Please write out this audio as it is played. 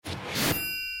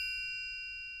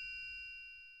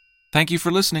Thank you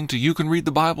for listening to You Can Read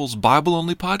the Bible's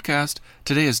Bible-Only podcast.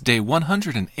 Today is day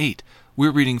 108.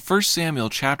 We're reading 1 Samuel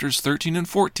chapters 13 and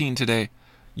 14 today.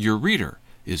 Your reader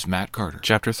is Matt Carter.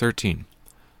 Chapter 13.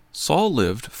 Saul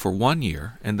lived for 1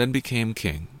 year and then became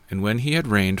king, and when he had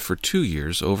reigned for 2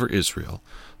 years over Israel,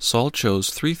 Saul chose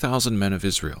 3,000 men of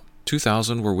Israel.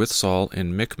 2,000 were with Saul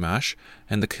in Michmash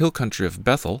and the hill country of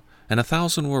Bethel, and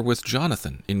 1,000 were with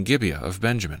Jonathan in Gibeah of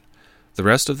Benjamin. The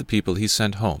rest of the people he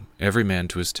sent home, every man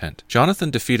to his tent.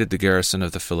 Jonathan defeated the garrison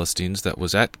of the Philistines that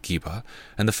was at Geba,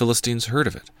 and the Philistines heard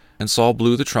of it. And Saul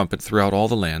blew the trumpet throughout all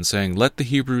the land, saying, "Let the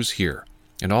Hebrews hear."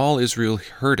 And all Israel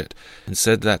heard it, and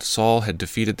said that Saul had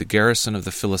defeated the garrison of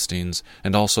the Philistines,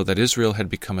 and also that Israel had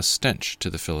become a stench to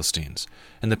the Philistines.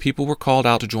 And the people were called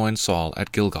out to join Saul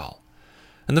at Gilgal.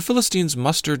 And the Philistines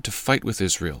mustered to fight with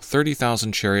Israel,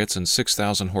 30,000 chariots and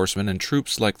 6,000 horsemen, and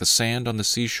troops like the sand on the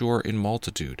seashore in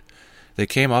multitude. They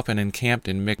came up and encamped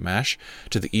in Michmash,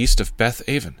 to the east of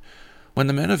Beth-aven. When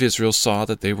the men of Israel saw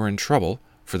that they were in trouble,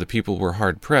 for the people were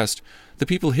hard pressed, the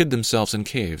people hid themselves in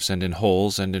caves, and in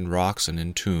holes, and in rocks, and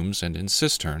in tombs, and in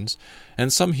cisterns.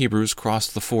 And some Hebrews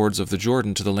crossed the fords of the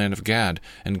Jordan to the land of Gad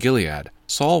and Gilead.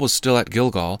 Saul was still at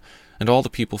Gilgal, and all the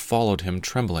people followed him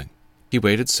trembling. He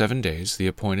waited 7 days, the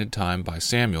appointed time by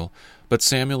Samuel, but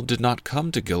Samuel did not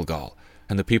come to Gilgal,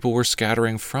 and the people were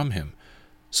scattering from him.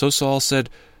 So Saul said,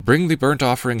 "Bring the burnt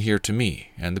offering here to me,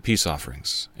 and the peace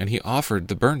offerings." And he offered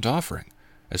the burnt offering.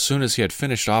 As soon as he had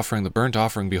finished offering the burnt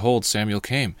offering, behold, Samuel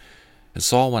came. And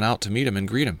Saul went out to meet him and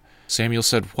greet him. Samuel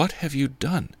said, "What have you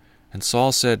done?" And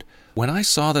Saul said, "When I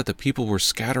saw that the people were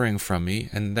scattering from me,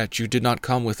 and that you did not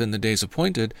come within the days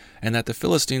appointed, and that the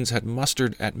Philistines had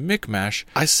mustered at Michmash,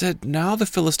 I said, now the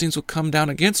Philistines will come down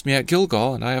against me at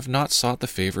Gilgal, and I have not sought the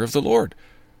favor of the Lord.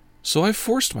 So I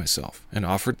forced myself, and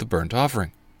offered the burnt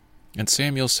offering." And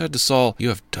Samuel said to Saul, "You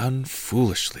have done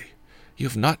foolishly. You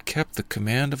have not kept the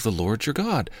command of the Lord your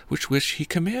God, which he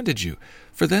commanded you.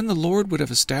 For then the Lord would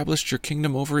have established your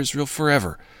kingdom over Israel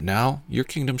forever. Now your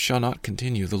kingdom shall not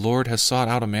continue. The Lord has sought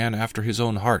out a man after his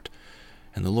own heart.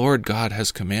 And the Lord God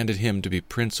has commanded him to be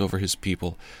prince over his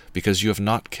people, because you have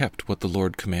not kept what the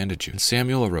Lord commanded you." And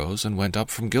Samuel arose and went up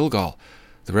from Gilgal.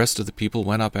 The rest of the people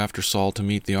went up after Saul to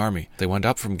meet the army. They went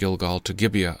up from Gilgal to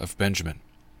Gibeah of Benjamin.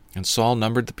 And Saul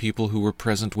numbered the people who were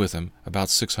present with him, about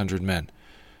 600 men.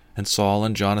 And Saul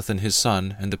and Jonathan his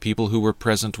son, and the people who were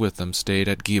present with them, stayed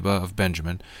at Geba of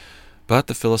Benjamin. But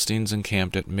the Philistines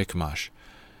encamped at Michmash.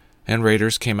 And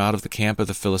raiders came out of the camp of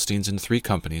the Philistines in 3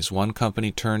 companies. One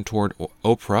company turned toward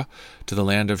Ophrah, to the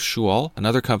land of Shual.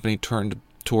 Another company turned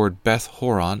toward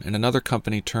Beth-horon, and another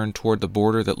company turned toward the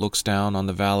border that looks down on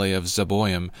the valley of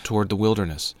Zeboim, toward the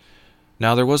wilderness.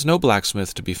 Now there was no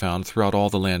blacksmith to be found throughout all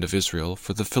the land of Israel,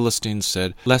 for the Philistines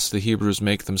said, "Lest the Hebrews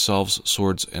make themselves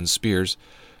swords and spears."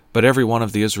 But every one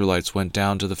of the Israelites went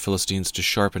down to the Philistines to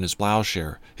sharpen his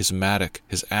plowshare, his mattock,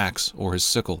 his axe, or his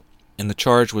sickle. And the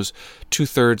charge was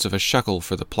 2/3 of a shekel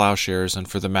for the plowshares and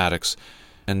for the mattocks,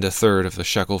 and 1/3 of the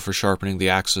shekel for sharpening the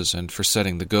axes and for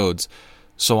setting the goads.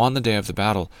 So on the day of the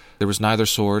battle there was neither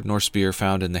sword nor spear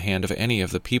found in the hand of any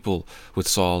of the people with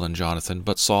Saul and Jonathan,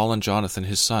 but Saul and Jonathan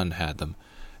his son had them.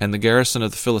 And the garrison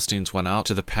of the Philistines went out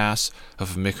to the pass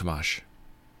of Michmash.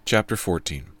 Chapter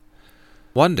 14.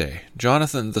 One day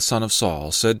Jonathan the son of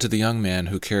Saul said to the young man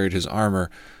who carried his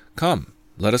armor, "Come,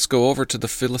 let us go over to the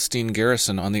Philistine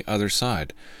garrison on the other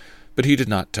side." But he did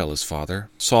not tell his father.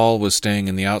 Saul was staying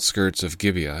in the outskirts of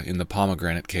Gibeah in the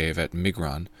pomegranate cave at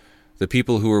Migron. The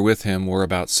people who were with him were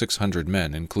about 600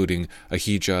 men, including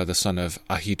Ahijah the son of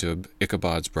Ahitub,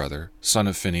 Ichabod's brother, son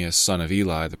of Phinehas, son of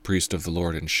Eli, the priest of the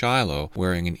Lord in Shiloh,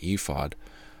 wearing an ephod.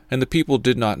 And the people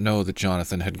did not know that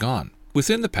Jonathan had gone.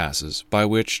 Within the passes, by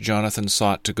which Jonathan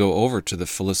sought to go over to the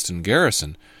Philistine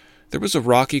garrison, there was a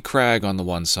rocky crag on the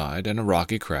one side and a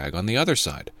rocky crag on the other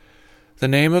side. The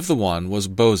name of the one was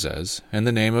Bozez, and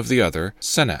the name of the other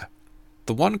Seneh.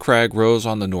 The one crag rose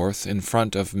on the north in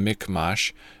front of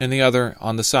Michmash, and the other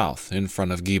on the south in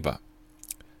front of Geba.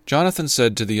 Jonathan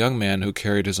said to the young man who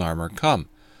carried his armor, "Come,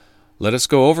 let us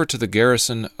go over to the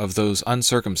garrison of those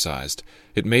uncircumcised.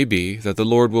 It may be that the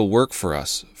Lord will work for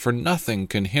us, for nothing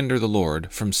can hinder the Lord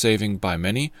from saving by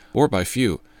many or by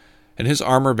few." And his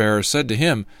armor-bearer said to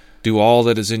him, "Do all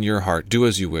that is in your heart, do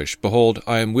as you wish. Behold,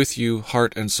 I am with you,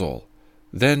 heart and soul."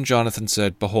 Then Jonathan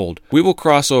said, "Behold, we will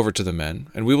cross over to the men,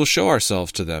 and we will show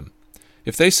ourselves to them.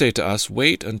 If they say to us,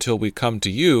 'Wait until we come to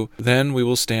you,' then we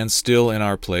will stand still in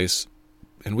our place,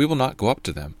 and we will not go up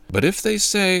to them. But if they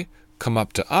say, 'Come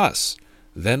up to us,'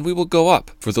 then we will go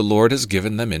up, for the Lord has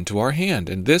given them into our hand,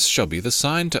 and this shall be the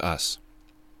sign to us."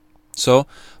 So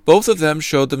both of them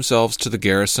showed themselves to the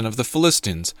garrison of the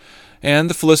Philistines. And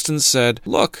the Philistines said,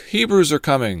 "Look, Hebrews are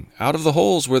coming, out of the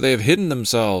holes where they have hidden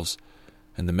themselves."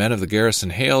 And the men of the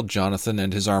garrison hailed Jonathan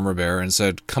and his armor-bearer, and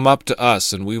said, "Come up to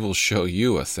us, and we will show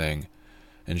you a thing."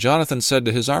 And Jonathan said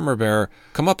to his armor-bearer,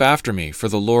 "Come up after me, for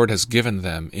the Lord has given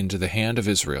them into the hand of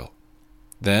Israel."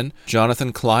 Then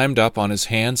Jonathan climbed up on his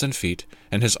hands and feet,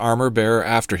 and his armor-bearer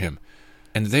after him.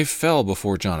 And they fell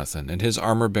before Jonathan, and his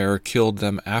armor-bearer killed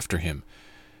them after him.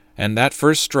 And that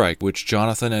first strike which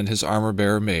Jonathan and his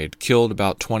armor-bearer made killed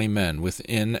about 20 men,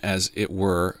 within as it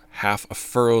were half a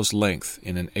furrow's length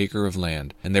in an acre of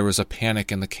land. And there was a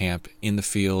panic in the camp, in the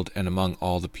field, and among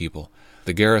all the people.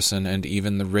 The garrison and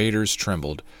even the raiders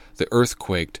trembled, the earth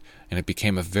quaked, and it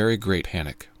became a very great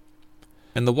panic.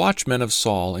 And the watchmen of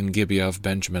Saul in Gibeah of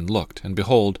Benjamin looked, and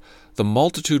behold, the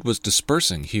multitude was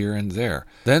dispersing here and there.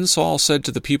 Then Saul said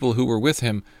to the people who were with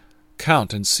him,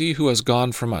 "Count and see who has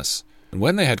gone from us." And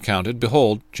when they had counted,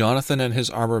 behold, Jonathan and his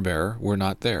armor-bearer were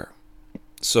not there.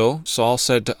 So Saul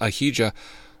said to Ahijah,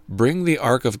 "Bring the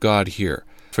ark of God here,"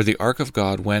 for the ark of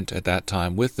God went at that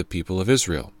time with the people of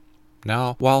Israel.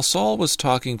 Now, while Saul was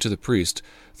talking to the priest,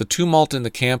 the tumult in the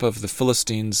camp of the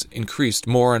Philistines increased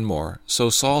more and more. So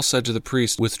Saul said to the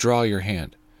priest, "Withdraw your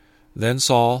hand." Then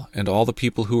Saul and all the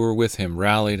people who were with him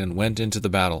rallied and went into the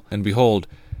battle. And behold,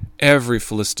 every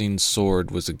Philistine's sword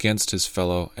was against his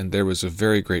fellow, and there was a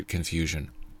very great confusion.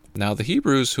 Now the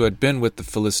Hebrews who had been with the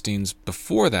Philistines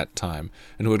before that time,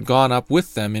 and who had gone up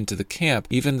with them into the camp,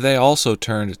 even they also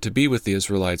turned to be with the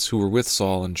Israelites who were with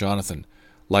Saul and Jonathan.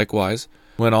 Likewise,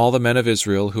 when all the men of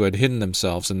Israel who had hidden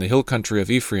themselves in the hill country of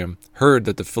Ephraim heard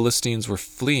that the Philistines were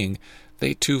fleeing,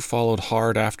 they too followed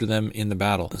hard after them in the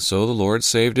battle. So the Lord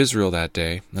saved Israel that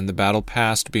day, and the battle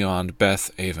passed beyond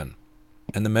Beth-aven.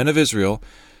 And the men of Israel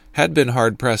had been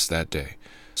hard pressed that day.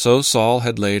 So Saul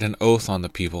had laid an oath on the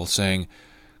people, saying,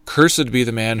 "Cursed be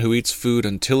the man who eats food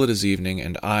until it is evening,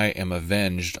 and I am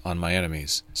avenged on my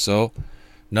enemies." So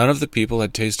none of the people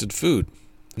had tasted food.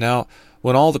 Now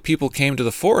when all the people came to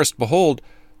the forest, behold,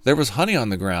 there was honey on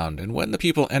the ground. And when the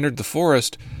people entered the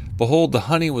forest, behold, the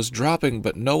honey was dropping,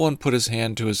 but no one put his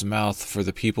hand to his mouth, for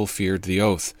the people feared the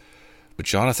oath. But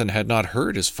Jonathan had not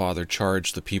heard his father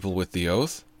charge the people with the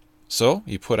oath. So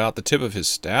he put out the tip of his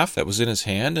staff that was in his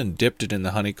hand, and dipped it in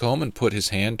the honeycomb, and put his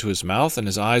hand to his mouth, and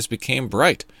his eyes became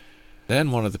bright. Then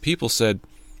one of the people said,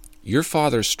 "Your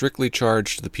father strictly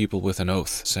charged the people with an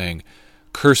oath, saying,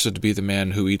 'Cursed be the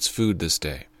man who eats food this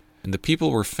day.' And the people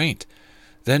were faint.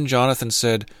 Then Jonathan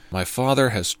said, 'My father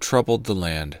has troubled the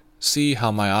land. See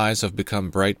how my eyes have become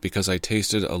bright because I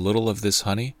tasted a little of this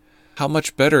honey? How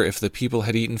much better if the people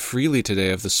had eaten freely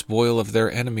today of the spoil of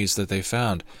their enemies that they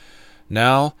found.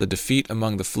 Now the defeat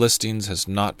among the Philistines has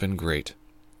not been great.'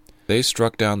 They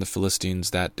struck down the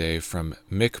Philistines that day from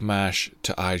Michmash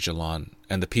to Aijalon,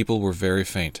 and the people were very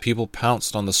faint. People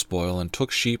pounced on the spoil, and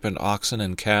took sheep and oxen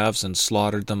and calves, and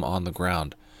slaughtered them on the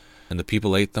ground. And the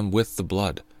people ate them with the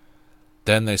blood.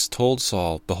 Then they told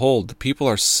Saul, 'Behold, the people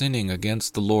are sinning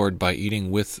against the Lord by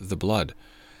eating with the blood.'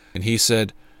 And he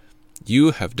said,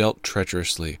 'You have dealt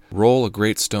treacherously. Roll a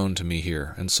great stone to me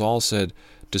here.' And Saul said,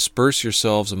 'Disperse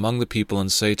yourselves among the people, and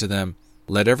say to them,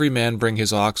 Let every man bring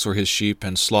his ox or his sheep,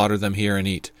 and slaughter them here and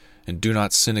eat. And do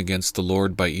not sin against the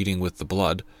Lord by eating with the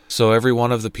blood.' So every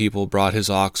one of the people brought his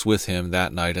ox with him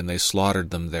that night, and they slaughtered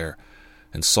them there.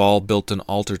 And Saul built an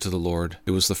altar to the Lord.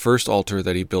 It was the first altar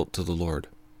that he built to the Lord.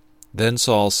 Then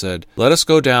Saul said, 'Let us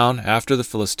go down after the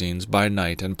Philistines by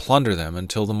night, and plunder them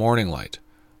until the morning light.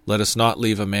 Let us not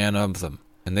leave a man of them.'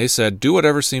 And they said, 'Do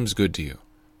whatever seems good to you.'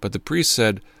 But the priest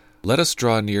said, 'Let us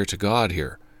draw near to God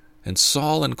here.' And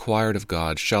Saul inquired of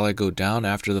God, 'Shall I go down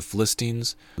after the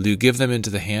Philistines? Will you give them into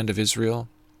the hand of Israel?'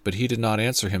 But he did not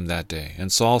answer him that day.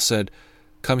 And Saul said,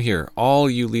 'Come here, all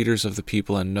you leaders of the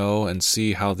people, and know and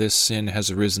see how this sin has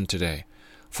arisen today.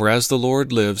 For as the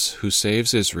Lord lives, who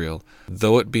saves Israel,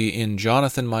 though it be in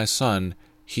Jonathan my son,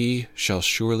 he shall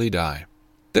surely die.'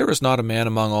 There was not a man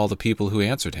among all the people who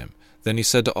answered him. Then he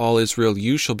said to all Israel,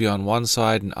 'You shall be on one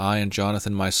side, and I and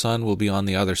Jonathan my son will be on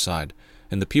the other side.'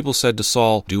 And the people said to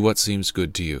Saul, 'Do what seems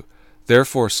good to you.'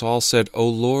 Therefore Saul said, 'O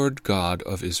Lord God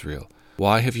of Israel,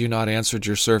 why have you not answered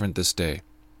your servant this day?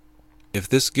 If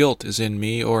this guilt is in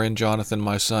me or in Jonathan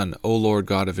my son, O Lord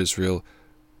God of Israel,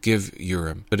 give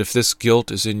Urim. But if this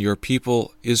guilt is in your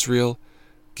people Israel,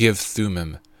 give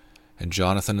Thummim.' And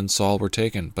Jonathan and Saul were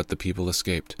taken, but the people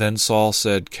escaped. Then Saul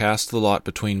said, 'Cast the lot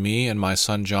between me and my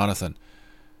son Jonathan.'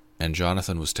 And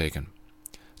Jonathan was taken.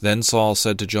 Then Saul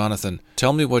said to Jonathan,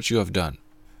 'Tell me what you have done.'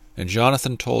 And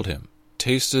Jonathan told him,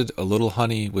 'Tasted a little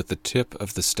honey with the tip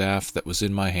of the staff that was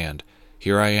in my hand.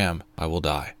 Here I am, I will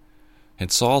die.'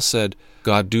 And Saul said,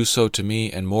 God do so to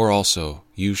me, and more also.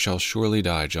 You shall surely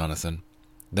die, Jonathan.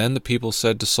 Then the people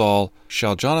said to Saul,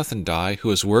 Shall Jonathan die, who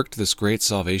has worked this great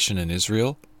salvation in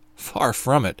Israel? Far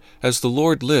from it. As the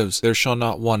Lord lives, there shall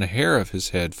not one hair of his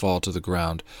head fall to the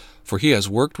ground, for he has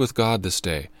worked with God this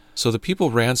day. So the people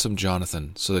ransomed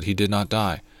Jonathan, so that he did not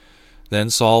die.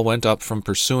 Then Saul went up from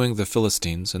pursuing the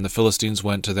Philistines, and the Philistines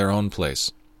went to their own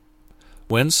place.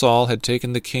 When Saul had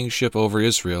taken the kingship over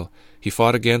Israel, he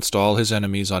fought against all his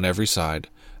enemies on every side,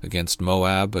 against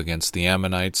Moab, against the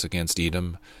Ammonites, against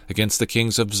Edom, against the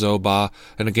kings of Zobah,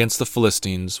 and against the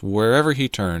Philistines. Wherever he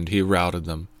turned, he routed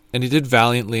them. And he did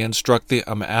valiantly, and struck the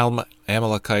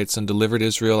Amalekites, and delivered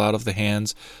Israel out of the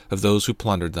hands of those who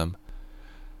plundered them.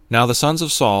 Now the sons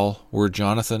of Saul were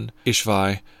Jonathan,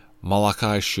 Ishvi,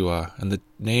 Malchi-Shua, and the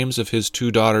names of his 2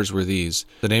 daughters were these.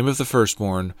 The name of the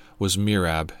firstborn was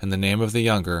Merab, and the name of the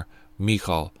younger,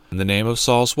 Michal. And the name of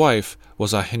Saul's wife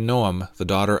was Ahinoam, the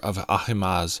daughter of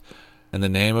Ahimaaz. And the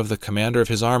name of the commander of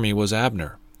his army was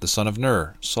Abner, the son of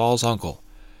Ner, Saul's uncle.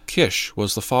 Kish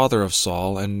was the father of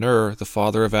Saul, and Ner the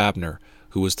father of Abner,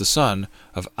 who was the son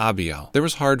of Abiel. There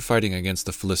was hard fighting against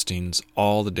the Philistines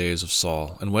all the days of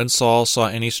Saul, and when Saul saw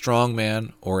any strong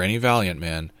man or any valiant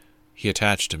man, he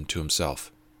attached him to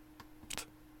himself.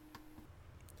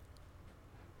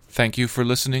 Thank you for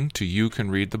listening to You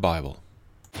Can Read the Bible.